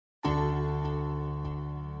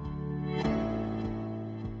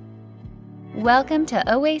Welcome to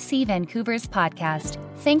OAC Vancouver's podcast.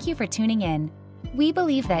 Thank you for tuning in. We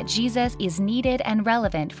believe that Jesus is needed and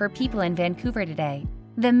relevant for people in Vancouver today.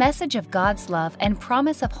 The message of God's love and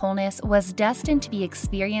promise of wholeness was destined to be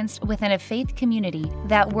experienced within a faith community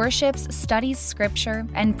that worships, studies Scripture,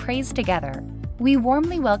 and prays together. We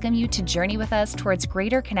warmly welcome you to journey with us towards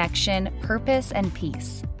greater connection, purpose, and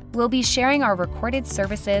peace. We'll be sharing our recorded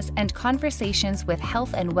services and conversations with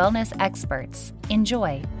health and wellness experts.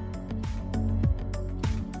 Enjoy.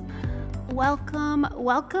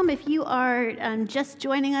 Welcome. If you are just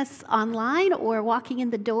joining us online or walking in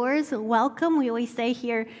the doors, welcome. We always say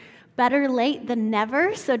here, better late than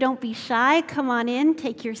never, so don't be shy. Come on in,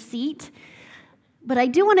 take your seat. But I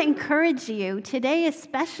do want to encourage you, today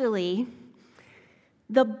especially,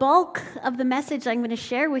 the bulk of the message I'm going to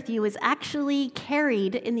share with you is actually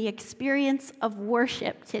carried in the experience of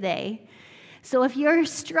worship today. So if you're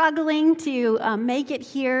struggling to make it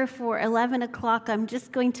here for 11 o'clock, I'm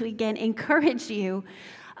just going to, again, encourage you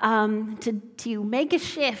to make a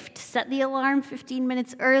shift, set the alarm 15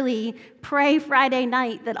 minutes early, pray Friday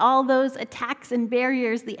night that all those attacks and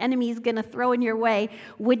barriers the enemy is going to throw in your way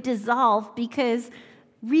would dissolve, because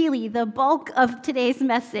really the bulk of today's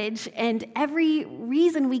message and every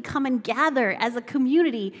reason we come and gather as a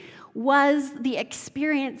community was the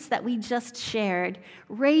experience that we just shared,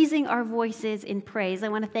 raising our voices in praise. I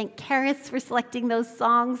want to thank Karis for selecting those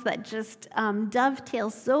songs that just dovetail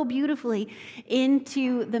so beautifully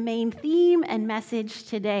into the main theme and message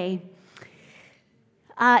today.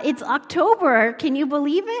 It's October. Can you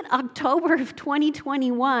believe it? October of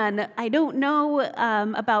 2021. I don't know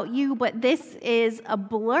about you, but this is a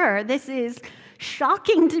blur. This is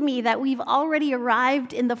shocking to me that we've already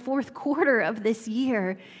arrived in the fourth quarter of this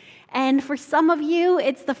year. And for some of you,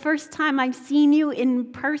 it's the first time I've seen you in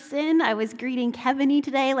person. I was greeting Kevany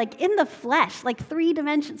today, like in the flesh, like 3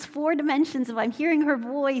 dimensions, 4 dimensions of I'm hearing her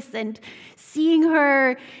voice and seeing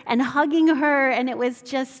her and hugging her. And it was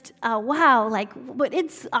just, wow, but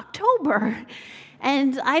it's October.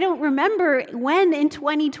 And I don't remember when in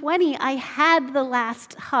 2020 I had the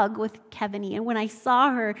last hug with Kevany and when I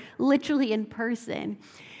saw her literally in person.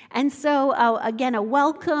 And so, again, a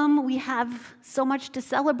welcome. We have so much to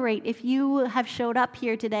celebrate if you have showed up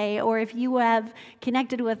here today or if you have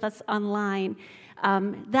connected with us online.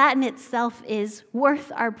 That in itself is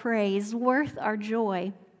worth our praise, worth our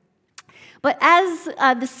joy. But as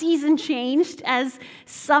the season changed, as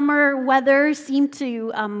summer weather seemed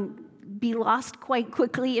to be lost quite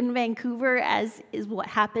quickly in Vancouver, as is what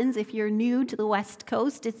happens if you're new to the West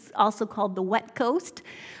Coast. It's also called the Wet Coast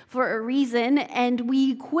for a reason. And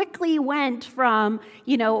we quickly went from,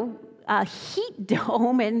 a heat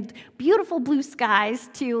dome and beautiful blue skies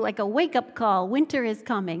to like a wake-up call. Winter is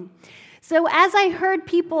coming. So as I heard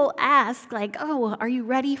people ask, are you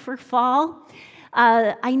ready for fall?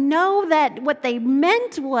 I know that what they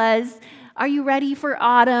meant was, are you ready for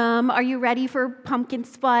autumn? Are you ready for pumpkin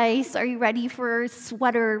spice? Are you ready for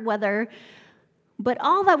sweater weather? But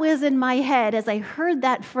all that was in my head as I heard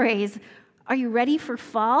that phrase, are you ready for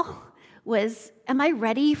fall? Was, am I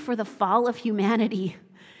ready for the fall of humanity?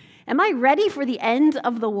 Am I ready for the end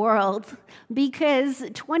of the world? Because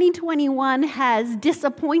 2021 has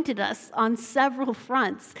disappointed us on several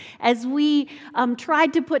fronts as we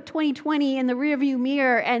tried to put 2020 in the rearview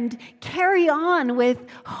mirror and carry on with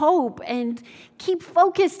hope and keep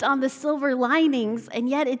focused on the silver linings. And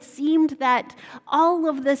yet it seemed that all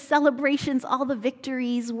of the celebrations, all the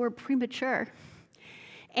victories were premature.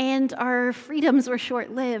 And our freedoms were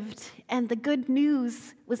short-lived, and the good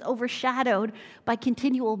news was overshadowed by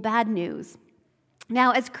continual bad news.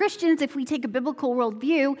 Now, as Christians, if we take a biblical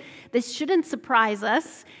worldview, this shouldn't surprise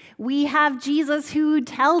us. We have Jesus who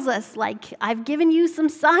tells us, I've given you some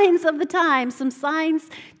signs of the time, some signs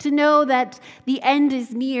to know that the end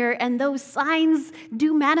is near, and those signs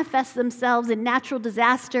do manifest themselves in natural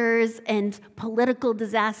disasters and political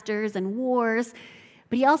disasters and wars.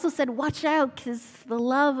 But he also said, watch out, because the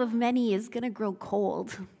love of many is going to grow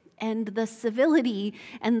cold. And the civility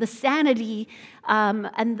and the sanity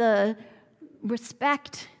and the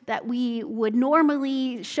respect that we would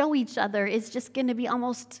normally show each other is just going to be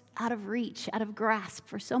almost out of reach, out of grasp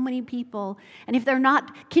for so many people. And if they're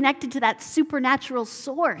not connected to that supernatural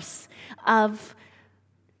source of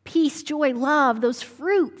peace, joy, love, those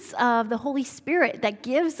fruits of the Holy Spirit that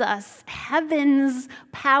gives us heaven's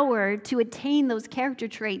power to attain those character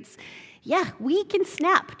traits, we can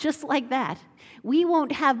snap just like that. We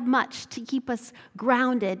won't have much to keep us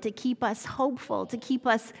grounded, to keep us hopeful, to keep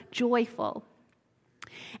us joyful.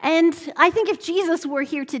 And I think if Jesus were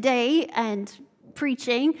here today and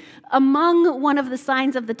preaching, among one of the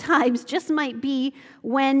signs of the times just might be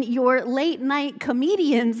when your late night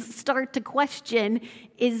comedians start to question,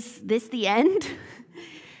 is this the end?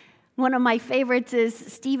 One of my favorites is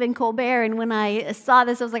Stephen Colbert, and when I saw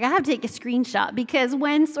this, I was like, I have to take a screenshot, because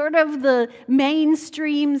when sort of the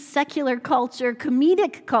mainstream secular culture,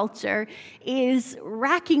 comedic culture, is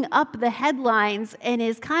racking up the headlines and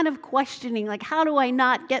is kind of questioning, like, how do I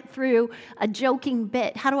not get through a joking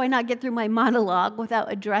bit? How do I not get through my monologue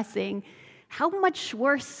without addressing how much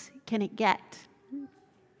worse can it get?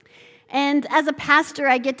 And as a pastor,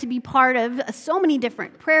 I get to be part of so many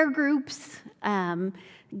different prayer groups,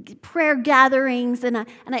 prayer gatherings, and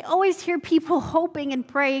I always hear people hoping and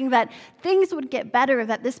praying that things would get better,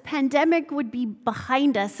 that this pandemic would be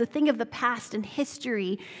behind us, a thing of the past and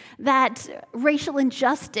history, that racial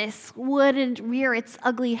injustice wouldn't rear its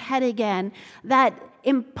ugly head again, that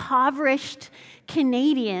impoverished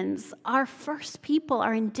Canadians, our first people,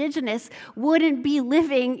 our Indigenous, wouldn't be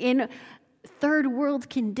living in third world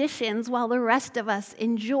conditions while the rest of us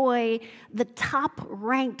enjoy the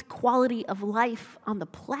top-ranked quality of life on the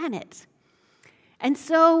planet. And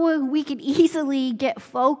so we could easily get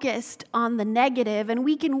focused on the negative, and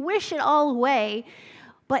we can wish it all away.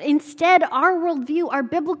 But instead, our worldview, our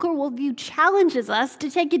biblical worldview, challenges us to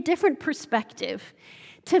take a different perspective,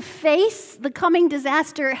 to face the coming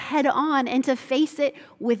disaster head on and to face it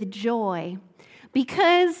with joy.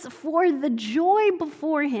 Because for the joy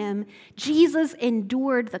before him, Jesus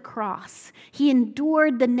endured the cross. He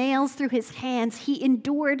endured the nails through his hands. He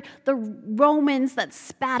endured the Romans that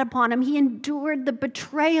spat upon him. He endured the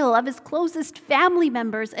betrayal of his closest family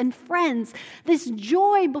members and friends. This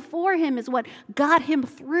joy before him is what got him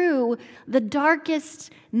through the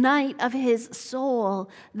darkest night of his soul,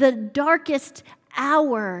 the darkest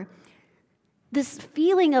hour, this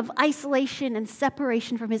feeling of isolation and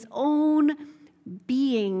separation from his own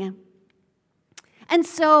being. And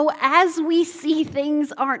so as we see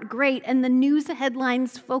things aren't great and the news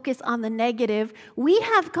headlines focus on the negative, we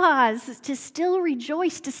have cause to still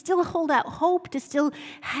rejoice, to still hold out hope, to still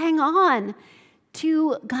hang on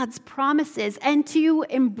to God's promises and to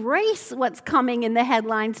embrace what's coming in the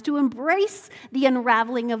headlines, to embrace the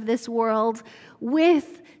unraveling of this world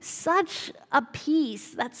with such a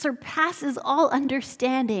peace that surpasses all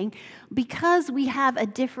understanding, because we have a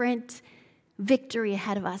different victory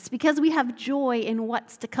ahead of us, because we have joy in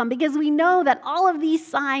what's to come, because we know that all of these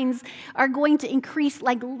signs are going to increase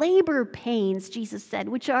like labor pains, Jesus said,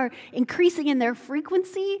 which are increasing in their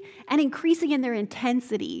frequency and increasing in their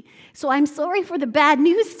intensity. So I'm sorry for the bad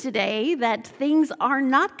news today that things are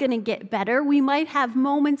not going to get better. We might have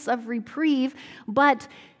moments of reprieve, but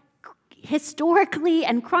historically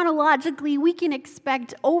and chronologically, we can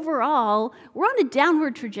expect overall we're on a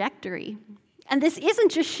downward trajectory. And this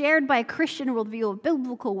isn't just shared by a Christian worldview, a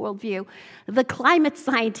biblical worldview. The climate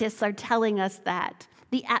scientists are telling us that.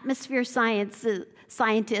 The atmosphere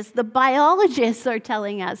scientists, the biologists are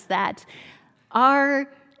telling us that. Our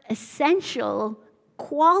essential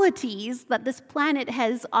qualities that this planet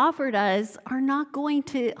has offered us are not going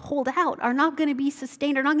to hold out, are not going to be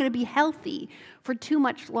sustained, are not going to be healthy for too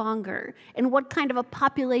much longer. And what kind of a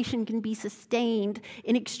population can be sustained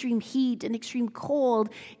in extreme heat and extreme cold,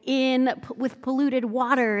 with polluted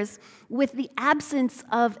waters, with the absence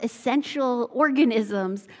of essential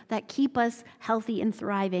organisms that keep us healthy and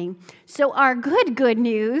thriving? So our good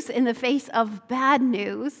news in the face of bad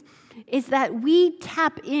news is that we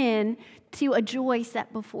tap in to a joy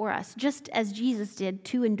set before us, just as Jesus did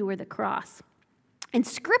to endure the cross. And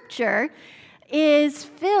Scripture is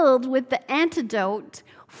filled with the antidote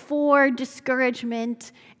for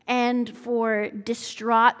discouragement and for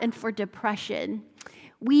distraught and for depression.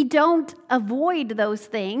 We don't avoid those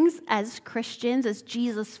things as Christians, as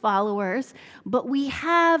Jesus followers, but we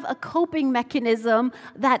have a coping mechanism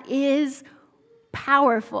that is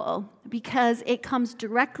powerful because it comes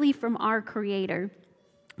directly from our Creator.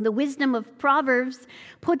 The wisdom of Proverbs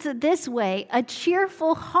puts it this way: a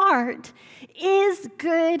cheerful heart is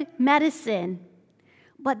good medicine,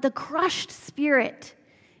 but the crushed spirit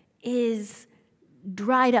is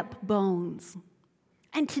dried up bones.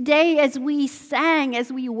 And today, as we sang,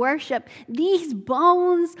 as we worship, these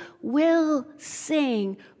bones will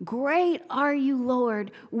sing, "Great are you, Lord."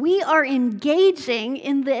 We are engaging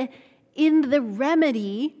in the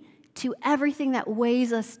remedy to everything that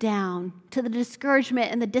weighs us down, to the discouragement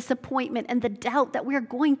and the disappointment and the doubt that we're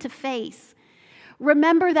going to face.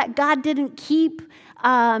 Remember that God didn't keep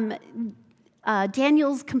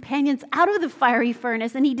Daniel's companions out of the fiery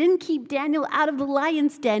furnace, and he didn't keep Daniel out of the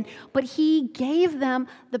lion's den, but he gave them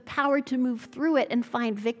the power to move through it and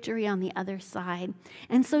find victory on the other side.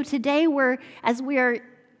 And so today, as we are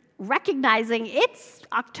recognizing it's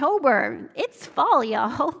October, it's fall,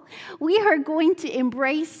 y'all, we are going to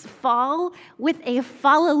embrace fall with a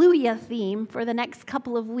Falleluia theme for the next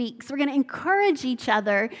couple of weeks. We're going to encourage each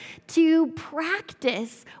other to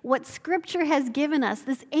practice what Scripture has given us,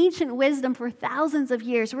 this ancient wisdom for thousands of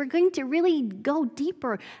years. We're going to really go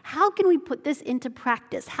deeper. How can we put this into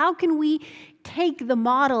practice? How can we take the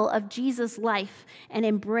model of Jesus' life and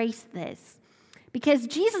embrace this? Because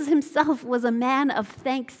Jesus himself was a man of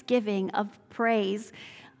thanksgiving, of praise.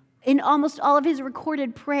 In almost all of his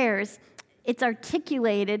recorded prayers, it's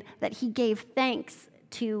articulated that he gave thanks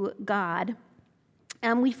to God.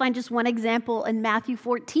 And we find just one example in Matthew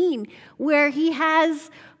 14, where he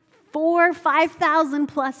has 5,000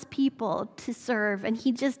 plus people to serve, and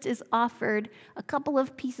he just is offered a couple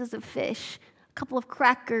of pieces of fish, a couple of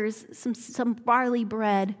crackers, some barley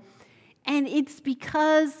bread. And it's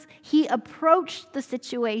because he approached the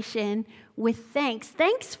situation with thanks.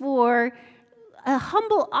 Thanks for a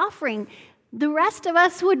humble offering. The rest of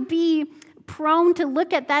us would be prone to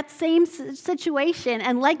look at that same situation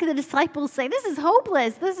and, like the disciples, say, this is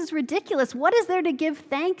hopeless. This is ridiculous. What is there to give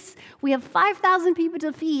thanks? We have 5,000 people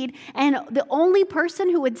to feed, and the only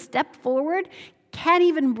person who would step forward can't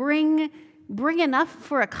even bring enough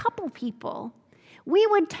for a couple people. We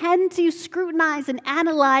would tend to scrutinize and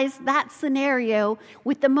analyze that scenario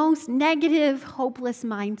with the most negative, hopeless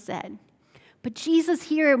mindset. But Jesus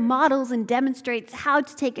here models and demonstrates how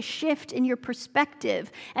to take a shift in your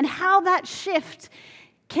perspective and how that shift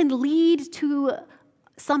can lead to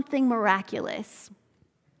something miraculous.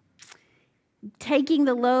 Taking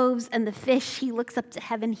the loaves and the fish, he looks up to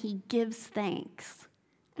heaven, he gives thanks.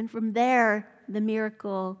 And from there, the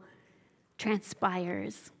miracle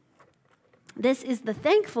transpires. This is the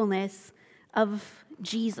thankfulness of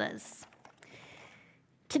Jesus.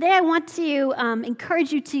 Today, I want to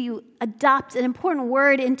encourage you to adopt an important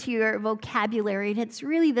word into your vocabulary, and it's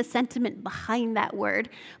really the sentiment behind that word.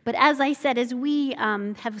 But as I said, as we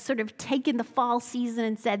have sort of taken the fall season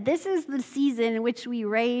and said, this is the season in which we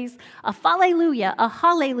raise a falleluia, a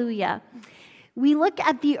hallelujah, we look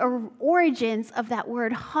at the origins of that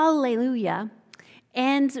word hallelujah,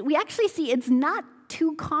 and we actually see it's not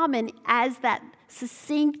too common as that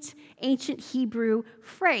succinct ancient Hebrew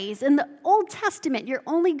phrase. In the Old Testament, you're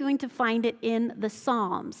only going to find it in the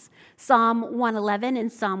Psalms, Psalm 111 and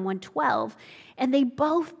Psalm 112, and they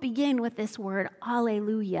both begin with this word,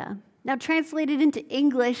 alleluia. Now, translated into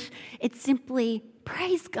English, it's simply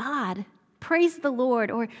praise God, praise the Lord,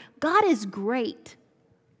 or God is great.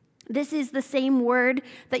 This is the same word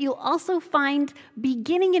that you'll also find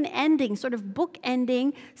beginning and ending, sort of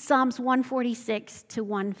bookending Psalms 146 to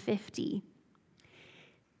 150.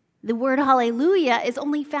 The word hallelujah is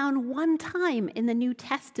only found one time in the New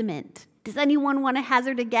Testament. Does anyone want to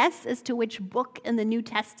hazard a guess as to which book in the New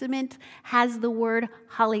Testament has the word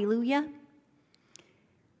hallelujah?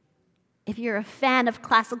 If you're a fan of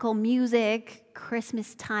classical music,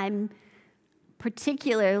 Christmas time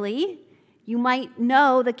particularly, you might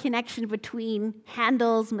know the connection between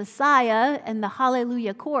Handel's Messiah and the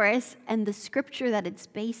Hallelujah chorus and the scripture that it's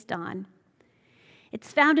based on.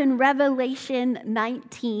 It's found in Revelation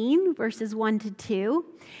 19, verses 1 to 2,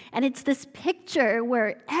 and it's this picture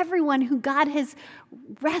where everyone who God has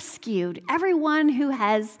rescued, everyone who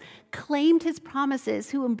has claimed his promises,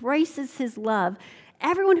 who embraces his love,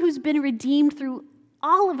 everyone who's been redeemed through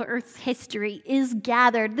all of Earth's history is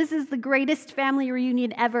gathered. This is the greatest family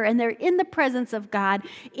reunion ever, and they're in the presence of God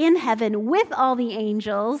in heaven with all the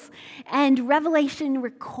angels, and Revelation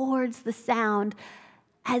records the sound.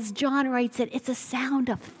 As John writes it, it's a sound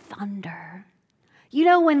of thunder. You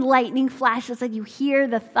know when lightning flashes and you hear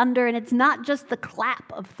the thunder, and it's not just the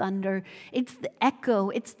clap of thunder, it's the echo,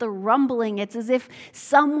 it's the rumbling. It's as if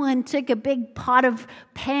someone took a big pot of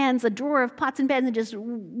pans, a drawer of pots and pans, and just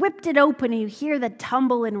whipped it open, and you hear the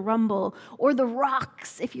tumble and rumble. Or the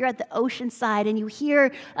rocks, if you're at the ocean side, and you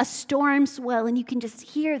hear a storm swell, and you can just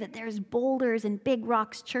hear that there's boulders and big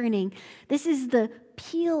rocks churning. This is the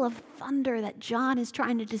peal of thunder that John is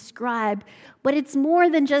trying to describe, but it's more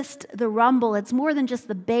than just the rumble, it's more than just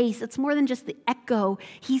the bass, it's more than just the echo.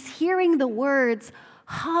 He's hearing the words,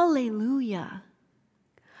 hallelujah.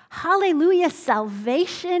 Hallelujah,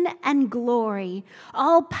 salvation and glory,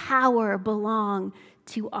 all power belong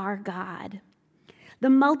to our God. The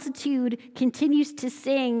multitude continues to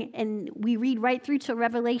sing, and we read right through to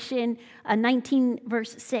Revelation 19,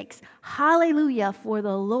 verse 6. Hallelujah, for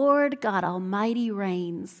the Lord God Almighty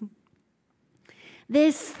reigns.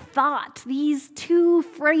 This thought, these two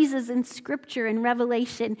phrases in Scripture and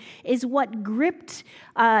Revelation is what gripped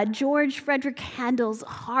George Frederick Handel's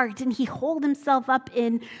heart, and he holed himself up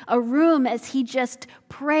in a room as he just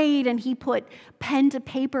prayed, and he put pen to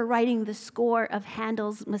paper writing the score of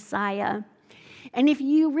Handel's Messiah. And if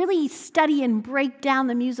you really study and break down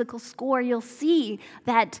the musical score, you'll see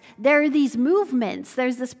that there are these movements,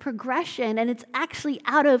 there's this progression, and it's actually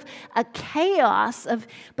out of a chaos of,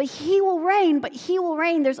 but he will reign, but he will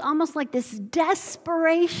reign. There's almost like this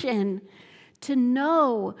desperation to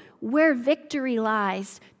know where victory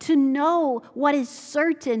lies, to know what is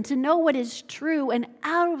certain, to know what is true. And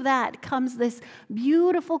out of that comes this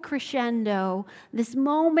beautiful crescendo, this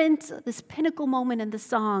moment, this pinnacle moment in the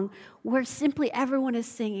song where simply everyone is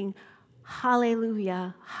singing,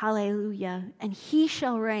 hallelujah, hallelujah, and he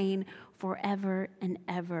shall reign forever and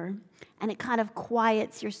ever. And it kind of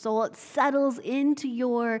quiets your soul. It settles into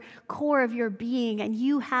your core of your being, and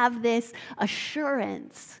you have this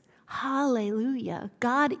assurance. Hallelujah.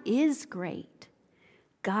 God is great.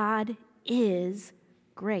 God is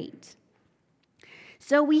great.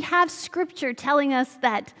 So we have Scripture telling us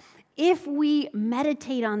that if we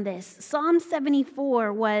meditate on this, Psalm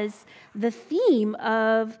 74 was the theme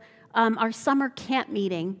of our summer camp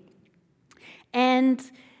meeting. And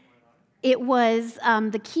it was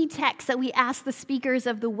the key text that we asked the speakers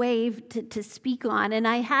of the Wave to speak on. And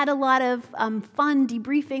I had a lot of fun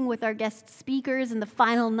debriefing with our guest speakers. In the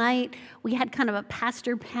final night, we had kind of a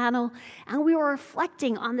pastor panel, and we were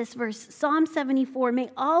reflecting on this verse, Psalm 74,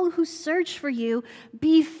 may all who search for you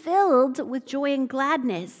be filled with joy and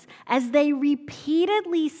gladness as they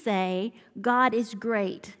repeatedly say, God is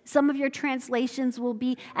great. Some of your translations will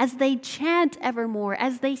be, as they chant evermore,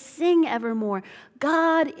 as they sing evermore.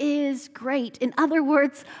 God is great. In other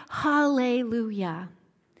words, hallelujah.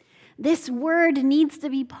 This word needs to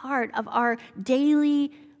be part of our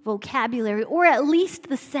daily vocabulary, or at least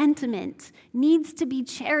the sentiment needs to be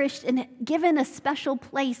cherished and given a special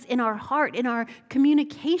place in our heart, in our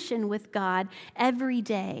communication with God every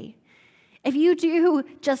day. If you do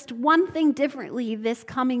just one thing differently this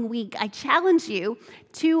coming week, I challenge you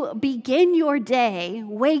to begin your day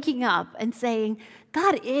waking up and saying,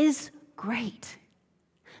 God is great.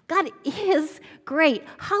 God is great.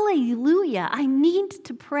 Hallelujah. I need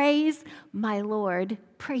to praise my Lord.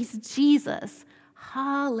 Praise Jesus.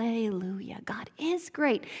 Hallelujah. God is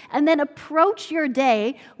great. And then approach your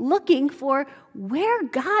day looking for where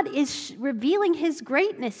God is revealing his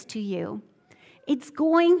greatness to you. It's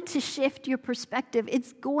going to shift your perspective.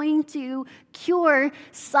 It's going to cure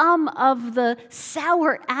some of the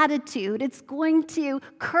sour attitude. It's going to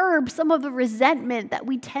curb some of the resentment that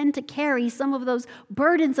we tend to carry, some of those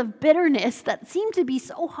burdens of bitterness that seem to be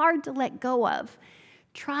so hard to let go of.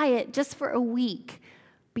 Try it just for a week,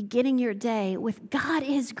 beginning your day with God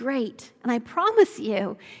is great. And I promise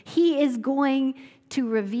you, he is going to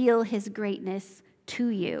reveal his greatness to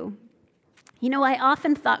you. You know, I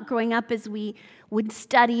often thought growing up as we would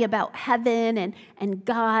study about heaven and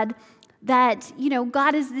God, that, you know,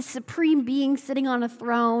 God is this supreme being sitting on a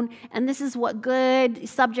throne, and this is what good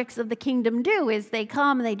subjects of the kingdom do, is they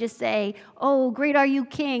come and they just say, oh, great are you,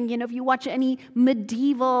 king. You know, if you watch any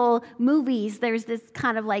medieval movies, there's this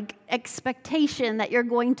kind of like expectation that you're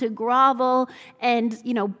going to grovel and,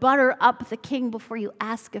 you know, butter up the king before you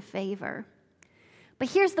ask a favor. But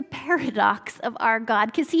here's the paradox of our God,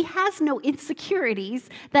 because he has no insecurities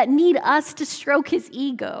that need us to stroke his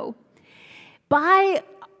ego. By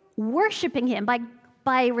worshiping him,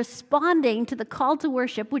 by responding to the call to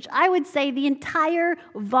worship, which I would say the entire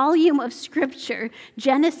volume of Scripture,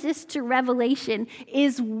 Genesis to Revelation,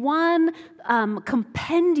 is one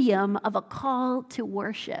compendium of a call to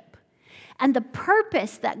worship. And the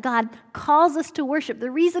purpose that God calls us to worship, the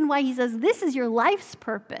reason why he says this is your life's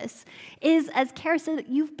purpose, is, as Kara said,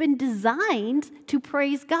 you've been designed to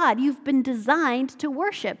praise God. You've been designed to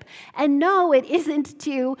worship. And no, it isn't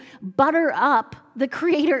to butter up the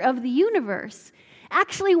creator of the universe.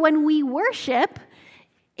 Actually, when we worship,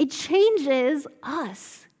 it changes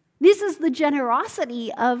us. This is the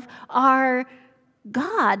generosity of our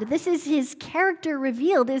God. This is his character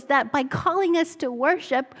revealed, is that by calling us to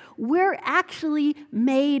worship, we're actually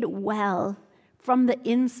made well from the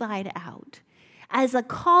inside out. As a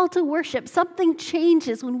call to worship, something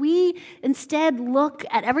changes when we instead look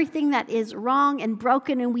at everything that is wrong and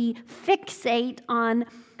broken and we fixate on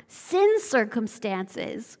sin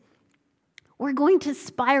circumstances. We're going to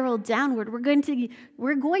spiral downward. We're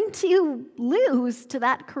going to lose to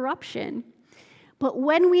that corruption. But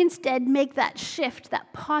when we instead make that shift,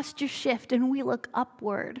 that posture shift, and we look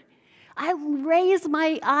upward, I raise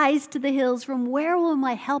my eyes to the hills. From where will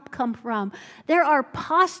my help come from? There are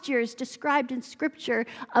postures described in Scripture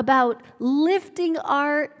about lifting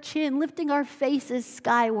our chin, lifting our faces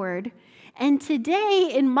skyward. And today,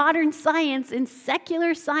 in modern science, in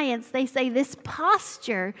secular science, they say this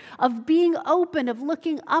posture of being open, of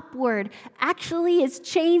looking upward, actually is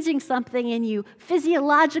changing something in you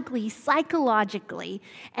physiologically, psychologically.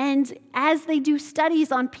 And as they do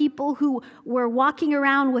studies on people who were walking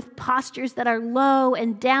around with postures that are low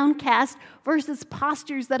and downcast versus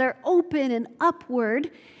postures that are open and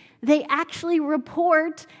upward, they actually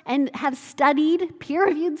report and have studied,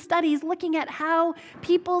 peer-reviewed studies, looking at how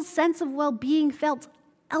people's sense of well-being felt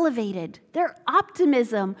elevated. Their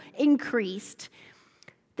optimism increased.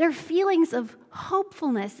 Their feelings of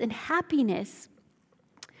hopefulness and happiness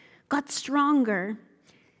got stronger.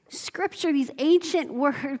 Scripture, these ancient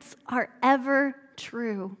words, are ever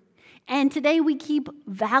true. And today we keep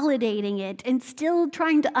validating it and still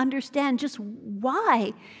trying to understand just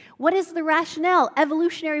why. What is the rationale?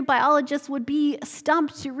 Evolutionary biologists would be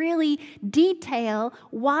stumped to really detail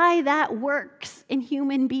why that works in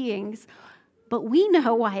human beings. But we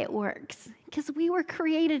know why it works, because we were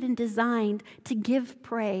created and designed to give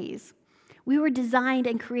praise. We were designed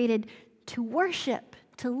and created to worship,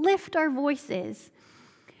 to lift our voices,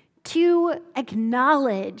 to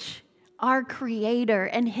acknowledge our Creator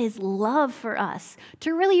and His love for us,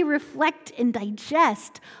 to really reflect and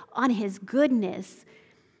digest on His goodness,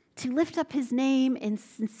 to lift up His name in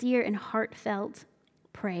sincere and heartfelt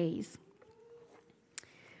praise.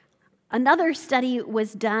 Another study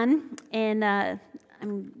was done, and I'm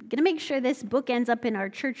going to make sure this book ends up in our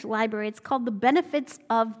church library. It's called The Benefits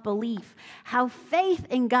of Belief: How Faith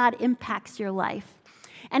in God Impacts Your Life.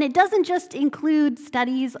 And it doesn't just include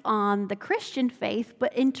studies on the Christian faith,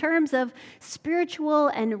 but in terms of spiritual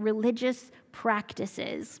and religious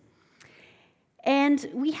practices. And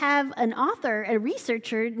we have an author, a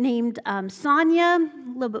researcher named Sonia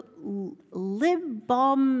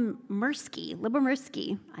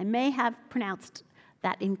Lyubomirsky. I may have pronounced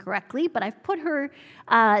that incorrectly, but I've put her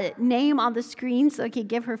name on the screen so I could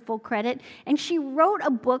give her full credit. And she wrote a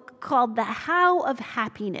book called The How of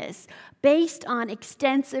Happiness, based on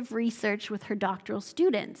extensive research with her doctoral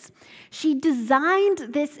students. She designed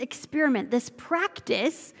this experiment, this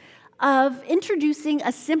practice of introducing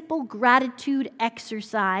a simple gratitude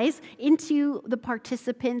exercise into the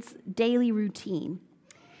participants' daily routine.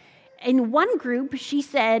 In one group, she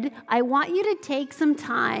said, I want you to take some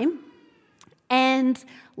time and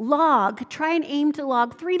try and aim to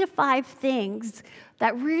log 3 to 5 things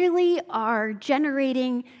that really are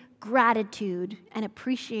generating gratitude and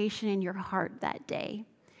appreciation in your heart that day.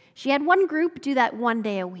 She had one group do that 1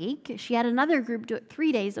 day a week. She had another group do it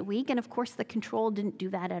 3 days a week. And of course, the control didn't do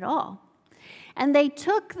that at all. And they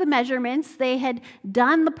took the measurements. They had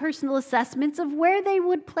done the personal assessments of where they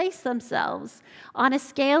would place themselves on a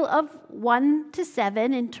scale of 1 to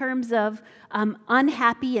 7 in terms of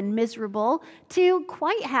unhappy and miserable to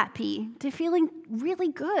quite happy, to feeling really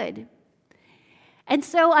good. And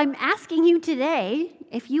so I'm asking you today,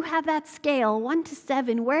 if you have that scale, 1 to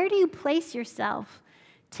 7, where do you place yourself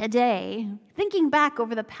today? Thinking back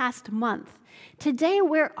over the past month, today,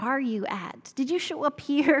 where are you at? Did you show up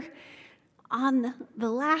here on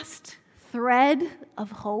the last thread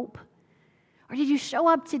of hope? Or did you show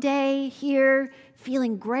up today here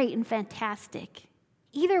feeling great and fantastic?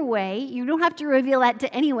 Either way, you don't have to reveal that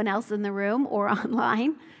to anyone else in the room or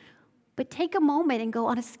online. But take a moment and go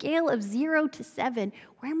on a scale of 0 to 7.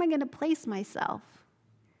 Where am I going to place myself?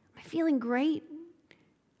 Am I feeling great?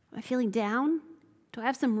 Am I feeling down? Do I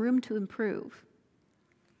have some room to improve?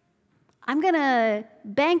 I'm going to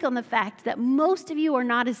bank on the fact that most of you are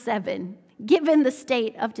not a 7, given the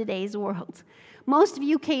state of today's world. Most of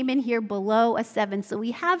you came in here below a 7, so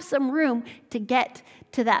we have some room to get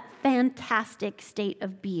to that fantastic state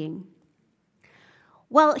of being.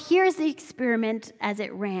 Well, here's the experiment as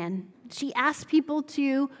it ran. She asked people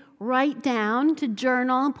to write down, to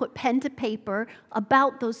journal, and put pen to paper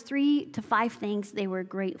about those 3 to 5 things they were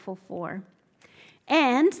grateful for.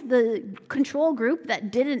 And the control group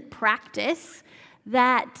that didn't practice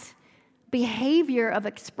that behavior of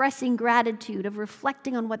expressing gratitude, of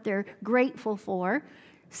reflecting on what they're grateful for,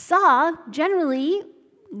 saw generally,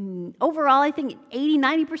 overall, I think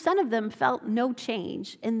 80-90% of them felt no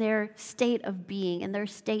change in their state of being, in their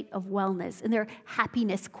state of wellness, in their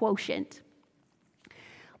happiness quotient.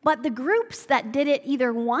 But the groups that did it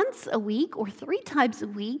either once a week or 3 times a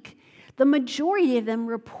week, the majority of them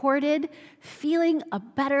reported feeling a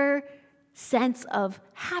better sense of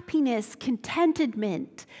happiness,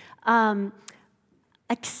 contentment, a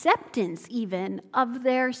acceptance even of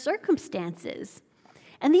their circumstances.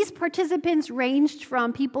 And these participants ranged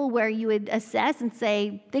from people where you would assess and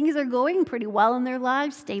say things are going pretty well in their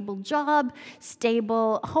lives, stable job,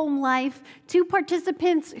 stable home life, to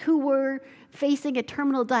participants who were facing a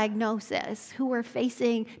terminal diagnosis, who were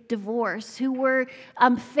facing divorce, who were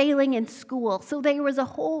failing in school. So there was a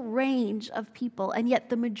whole range of people, and yet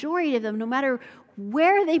the majority of them, no matter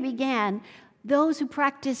where they began, those who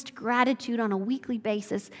practiced gratitude on a weekly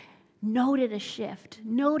basis noted a shift,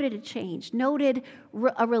 noted a change, noted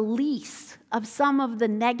a release of some of the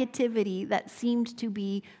negativity that seemed to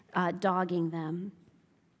be dogging them.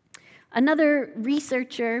 Another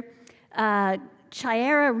researcher,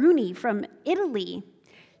 Chiara Rooney from Italy,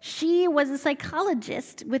 she was a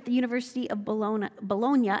psychologist with the University of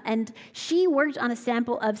Bologna, and she worked on a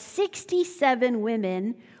sample of 67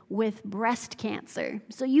 women with breast cancer.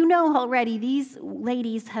 So you know already these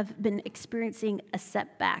ladies have been experiencing a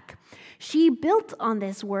setback. She built on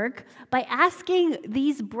this work by asking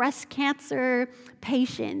these breast cancer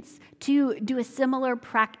patients to do a similar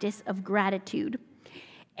practice of gratitude.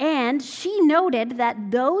 And she noted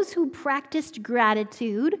that those who practiced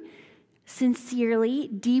gratitude sincerely,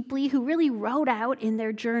 deeply, who really wrote out in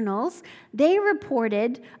their journals, they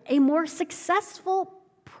reported a more successful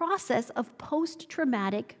process of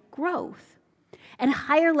post-traumatic growth and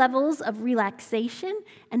higher levels of relaxation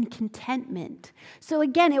and contentment. So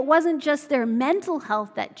again, it wasn't just their mental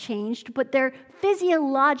health that changed, but their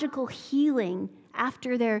physiological healing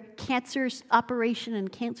after their cancer operation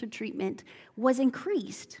and cancer treatment was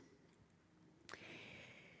increased.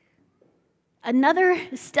 Another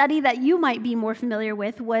study that you might be more familiar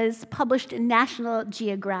with was published in National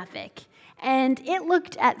Geographic, and it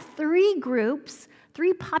looked at three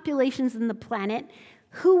populations in the planet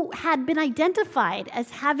who had been identified as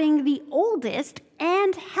having the oldest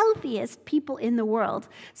and healthiest people in the world.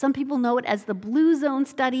 Some people know it as the Blue Zone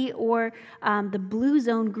study or the Blue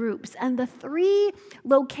Zone groups. And the three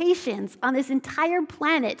locations on this entire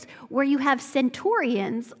planet where you have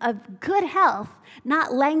centurions of good health,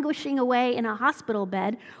 not languishing away in a hospital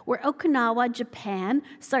bed, were Okinawa, Japan,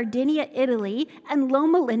 Sardinia, Italy, and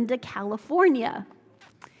Loma Linda, California.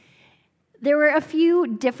 There were a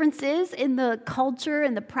few differences in the culture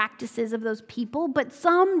and the practices of those people, but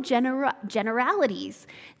some generalities.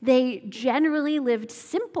 They generally lived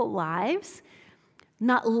simple lives,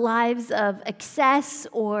 not lives of excess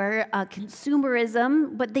or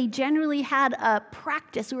consumerism, but they generally had a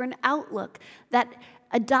practice or an outlook that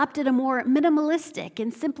adopted a more minimalistic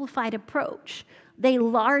and simplified approach. They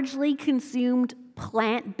largely consumed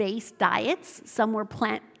plant-based diets. Some were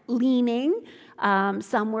plant-leaning.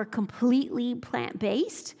 Some were completely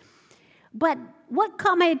plant-based. But what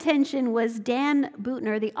caught my attention was Dan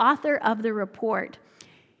Buettner, the author of the report.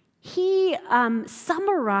 He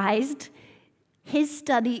summarized his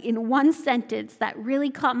study in one sentence that really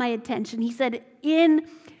caught my attention. He said, in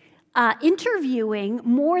interviewing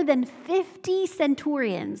more than 50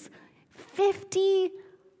 centurions, 50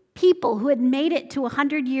 people who had made it to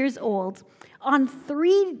 100 years old, on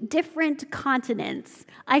 3 different continents,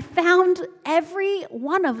 I found every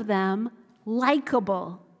one of them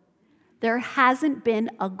likable. There hasn't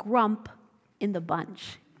been a grump in the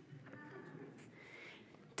bunch.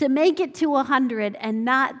 To make it to 100 and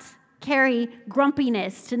not carry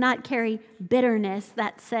grumpiness, to not carry bitterness,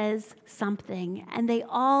 that says something. And they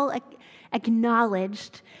all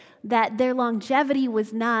acknowledged that their longevity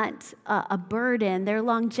was not a burden. Their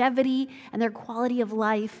longevity and their quality of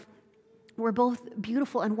life were both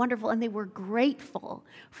beautiful and wonderful, and they were grateful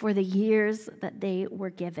for the years that they were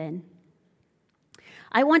given.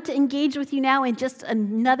 I want to engage with you now in just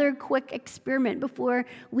another quick experiment before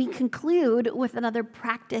we conclude with another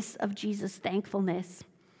practice of Jesus' thankfulness.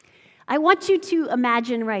 I want you to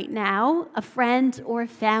imagine right now a friend or a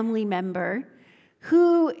family member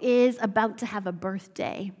who is about to have a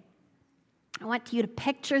birthday. I want you to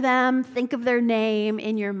picture them, think of their name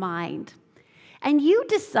in your mind. And you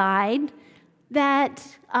decide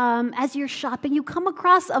that as you're shopping, you come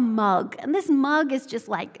across a mug, and this mug is just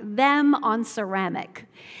like them on ceramic.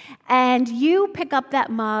 And you pick up that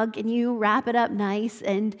mug, and you wrap it up nice,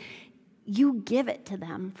 and you give it to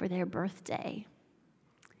them for their birthday.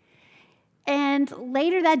 And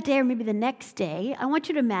later that day, or maybe the next day, I want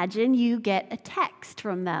you to imagine you get a text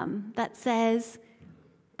from them that says,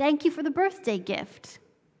 "Thank you for the birthday gift.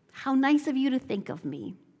 How nice of you to think of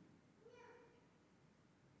me."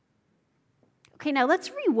 Okay, now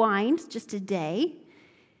let's rewind just a day.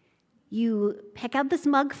 You pick out this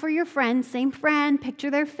mug for your friend, same friend, picture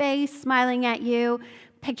their face smiling at you.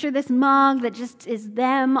 Picture this mug that just is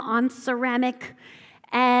them on ceramic.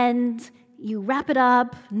 And You wrap it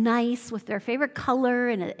up nice with their favorite color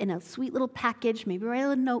in a sweet little package, maybe write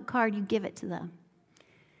a note card, you give it to them.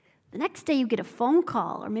 The next day you get a phone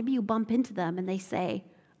call, or maybe you bump into them and they say,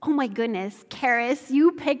 "Oh my goodness, Karis,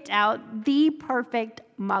 you picked out the perfect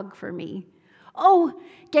mug for me. Oh,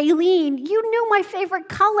 Gayleen, you knew my favorite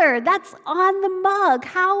color. That's on the mug.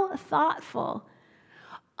 How thoughtful.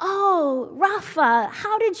 Oh, Rafa,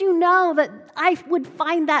 how did you know that I would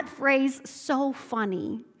find that phrase so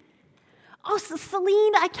funny? Oh,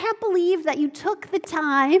 Celine, I can't believe that you took the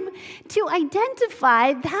time to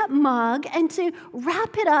identify that mug and to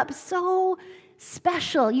wrap it up so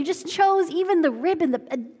special. You just chose even the ribbon, the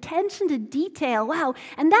attention to detail. Wow.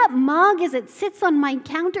 And that mug, as it sits on my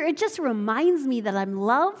counter, it just reminds me that I'm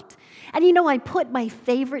loved. And I put my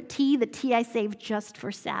favorite tea, the tea I saved just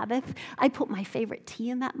for Sabbath, I put my favorite tea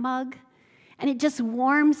in that mug. And it just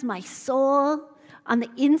warms my soul on the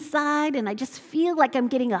inside, and I just feel like I'm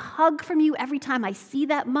getting a hug from you every time I see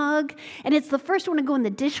that mug. And it's the first one to go in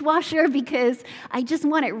the dishwasher because I just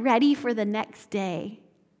want it ready for the next day.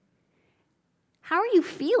 How are you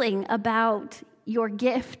feeling about your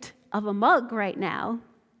gift of a mug right now?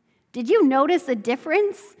 Did you notice a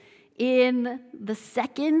difference in the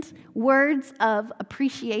second words of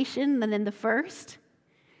appreciation than in the first?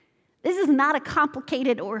 This is not a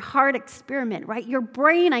complicated or hard experiment, right? Your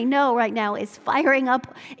brain, I know right now, is firing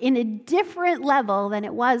up in a different level than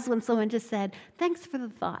it was when someone just said, "Thanks for the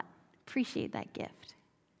thought. Appreciate that gift."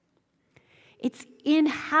 It's in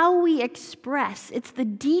how we express. It's the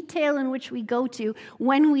detail in which we go to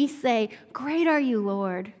when we say, "Great are you,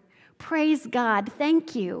 Lord. Praise God.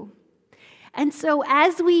 Thank you." And so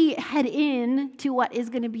as we head in to what is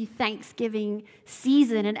going to be Thanksgiving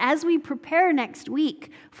season, and as we prepare next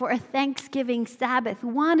week for a Thanksgiving Sabbath,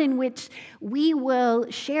 one in which we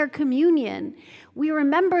will share communion, we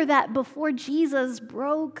remember that before Jesus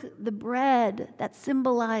broke the bread that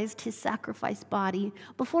symbolized his sacrificed body,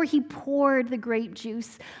 before he poured the grape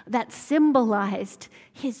juice that symbolized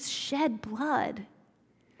his shed blood,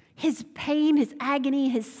 his pain, his agony,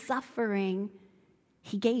 his suffering,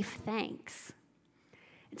 he gave thanks.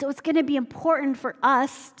 And so it's going to be important for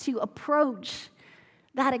us to approach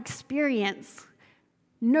that experience,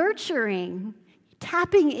 nurturing,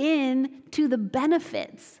 tapping in to the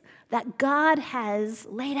benefits that God has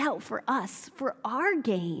laid out for us, for our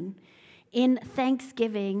gain, in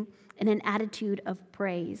thanksgiving and an attitude of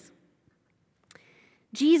praise.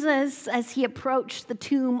 Jesus, as he approached the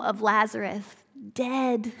tomb of Lazarus,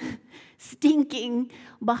 dead, stinking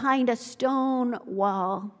behind a stone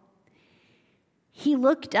wall, he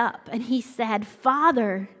looked up and he said,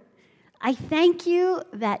 "Father, I thank you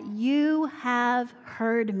that you have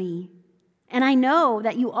heard me, and I know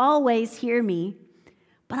that you always hear me,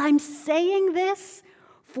 but I'm saying this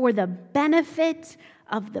for the benefit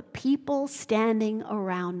of the people standing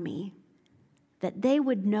around me, that they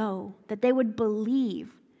would know, that they would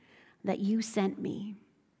believe that you sent me."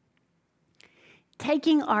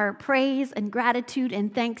 Taking our praise and gratitude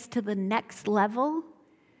and thanks to the next level,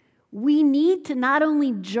 we need to not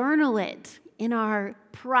only journal it in our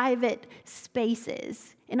private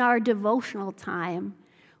spaces, in our devotional time,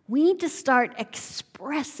 we need to start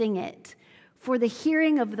expressing it for the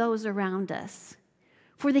hearing of those around us,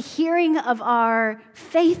 for the hearing of our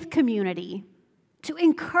faith community, to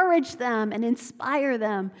encourage them and inspire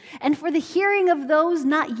them, and for the hearing of those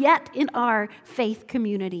not yet in our faith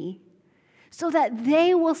community, so that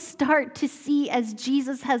they will start to see, as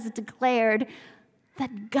Jesus has declared,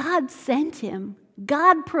 that God sent him.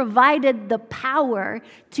 God provided the power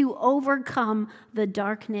to overcome the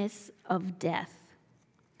darkness of death.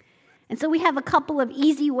 And so we have a couple of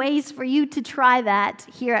easy ways for you to try that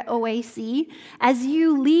here at OAC. As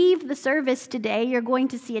you leave the service today, you're going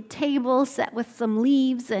to see a table set with some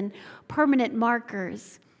leaves and permanent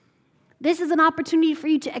markers. This is an opportunity for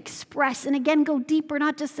you to express and again go deeper,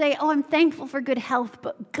 not just say, "Oh, I'm thankful for good health,"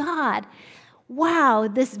 but God, wow,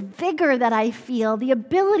 this vigor that I feel, the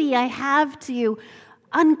ability I have to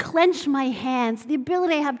unclench my hands, the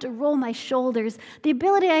ability I have to roll my shoulders, the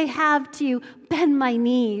ability I have to bend my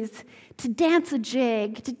knees, to dance a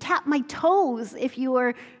jig, to tap my toes if you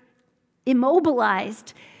are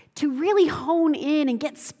immobilized, to really hone in and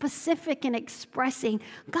get specific in expressing,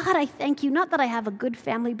 "God, I thank you, not that I have a good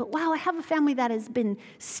family, but wow, I have a family that has been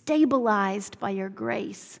stabilized by your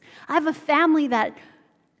grace. I have a family that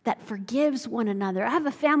forgives one another. I have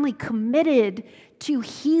a family committed to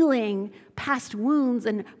healing past wounds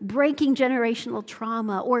and breaking generational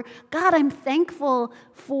trauma." Or, "God, I'm thankful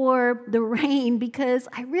for the rain because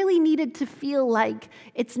I really needed to feel like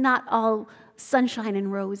it's not all sunshine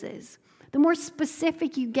and roses." The more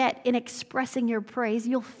specific you get in expressing your praise,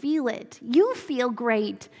 you'll feel it. You feel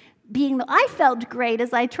great. I felt great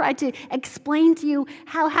as I tried to explain to you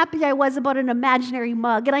how happy I was about an imaginary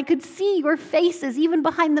mug. And I could see your faces, even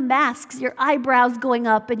behind the masks, your eyebrows going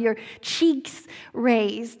up and your cheeks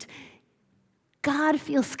raised. God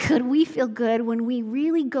feels good. We feel good when we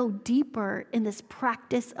really go deeper in this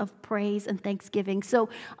practice of praise and thanksgiving. So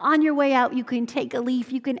on your way out, you can take a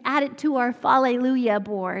leaf. You can add it to our Fallelujah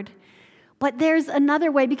board. But there's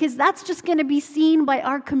another way, because that's just going to be seen by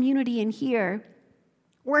our community in here.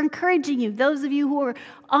 We're encouraging you, those of you who are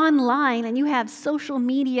online and you have social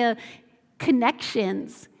media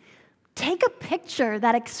connections, take a picture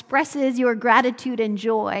that expresses your gratitude and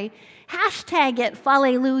joy. Hashtag it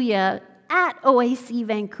Fallelujah at OAC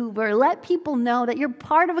Vancouver. Let people know that you're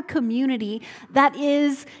part of a community that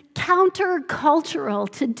is countercultural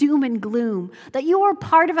to doom and gloom, that you are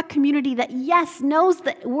part of a community that, yes, knows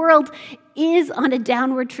the world is on a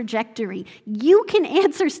downward trajectory. You can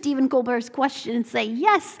answer Stephen Colbert's question and say,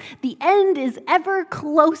 yes, the end is ever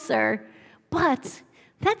closer, but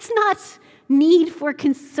that's not need for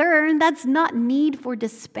concern. That's not need for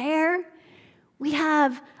despair. We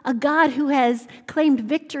have a God who has claimed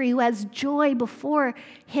victory, who has joy before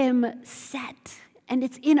him set. And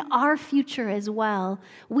it's in our future as well.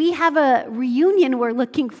 We have a reunion we're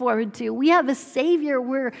looking forward to. We have a Savior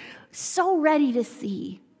we're so ready to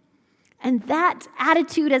see. And that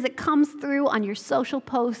attitude, as it comes through on your social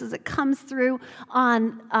posts, as it comes through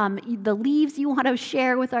on the leaves you want to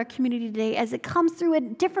share with our community today, as it comes through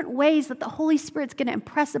in different ways that the Holy Spirit's going to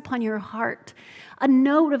impress upon your heart, a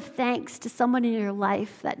note of thanks to someone in your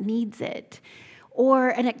life that needs it, or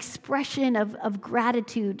an expression of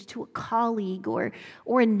gratitude to a colleague or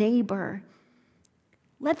a neighbor.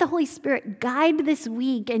 Let the Holy Spirit guide this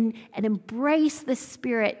week and embrace the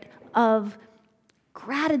spirit of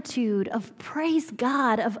gratitude, of praise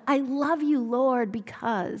God, of I love you, Lord,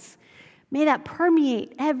 because. May that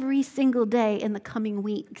permeate every single day in the coming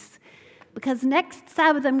weeks. Because next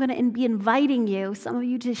Sabbath, I'm going to be inviting you, some of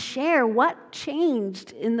you, to share what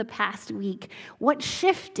changed in the past week, what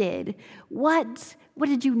shifted, what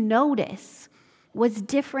did you notice was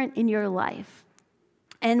different in your life.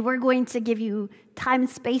 And we're going to give you time,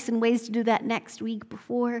 space, and ways to do that next week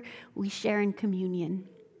before we share in communion.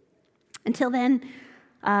 Until then,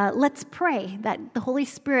 let's pray that the Holy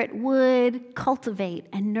Spirit would cultivate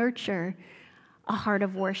and nurture a heart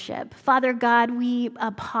of worship. Father God, we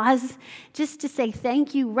pause just to say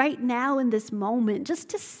thank you right now in this moment, just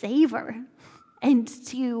to savor and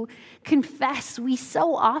to confess. We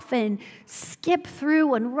so often skip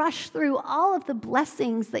through and rush through all of the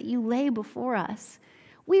blessings that you lay before us.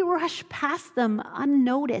 We rush past them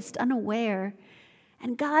unnoticed, unaware.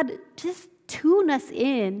 And God, just tune us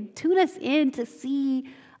in to see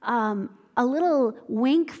a little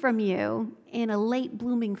wink from you in a late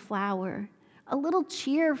blooming flower, a little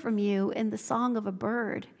cheer from you in the song of a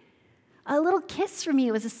bird, a little kiss from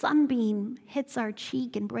you as a sunbeam hits our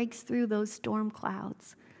cheek and breaks through those storm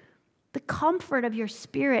clouds, the comfort of your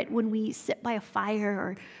spirit when we sit by a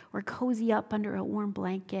fire or cozy up under a warm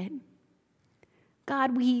blanket.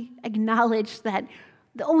 God, we acknowledge that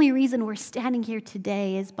the only reason we're standing here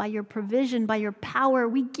today is by your provision, by your power.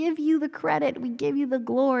 We give you the credit, we give you the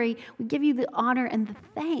glory, we give you the honor and the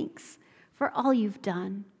thanks for all you've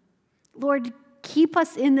done. Lord, keep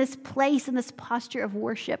us in this place, in this posture of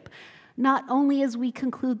worship, not only as we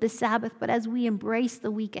conclude the Sabbath, but as we embrace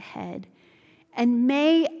the week ahead. And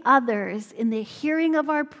may others, in the hearing of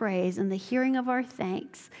our praise and the hearing of our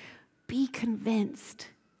thanks, be convinced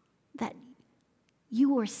that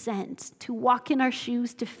you were sent to walk in our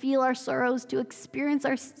shoes, to feel our sorrows, to experience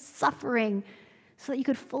our suffering, so that you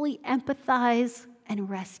could fully empathize and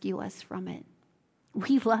rescue us from it.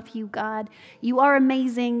 We love you, God. You are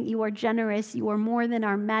amazing. You are generous. You are more than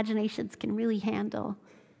our imaginations can really handle.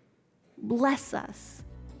 Bless us,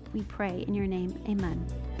 we pray in your name. Amen.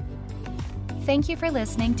 Thank you for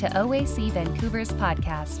listening to OAC Vancouver's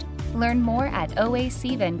podcast. Learn more at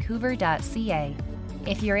oacvancouver.ca.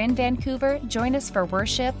 If you're in Vancouver, join us for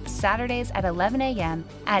worship Saturdays at 11 a.m.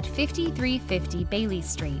 at 5350 Bailey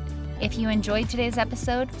Street. If you enjoyed today's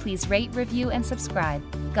episode, please rate, review, and subscribe.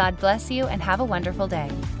 God bless you and have a wonderful day.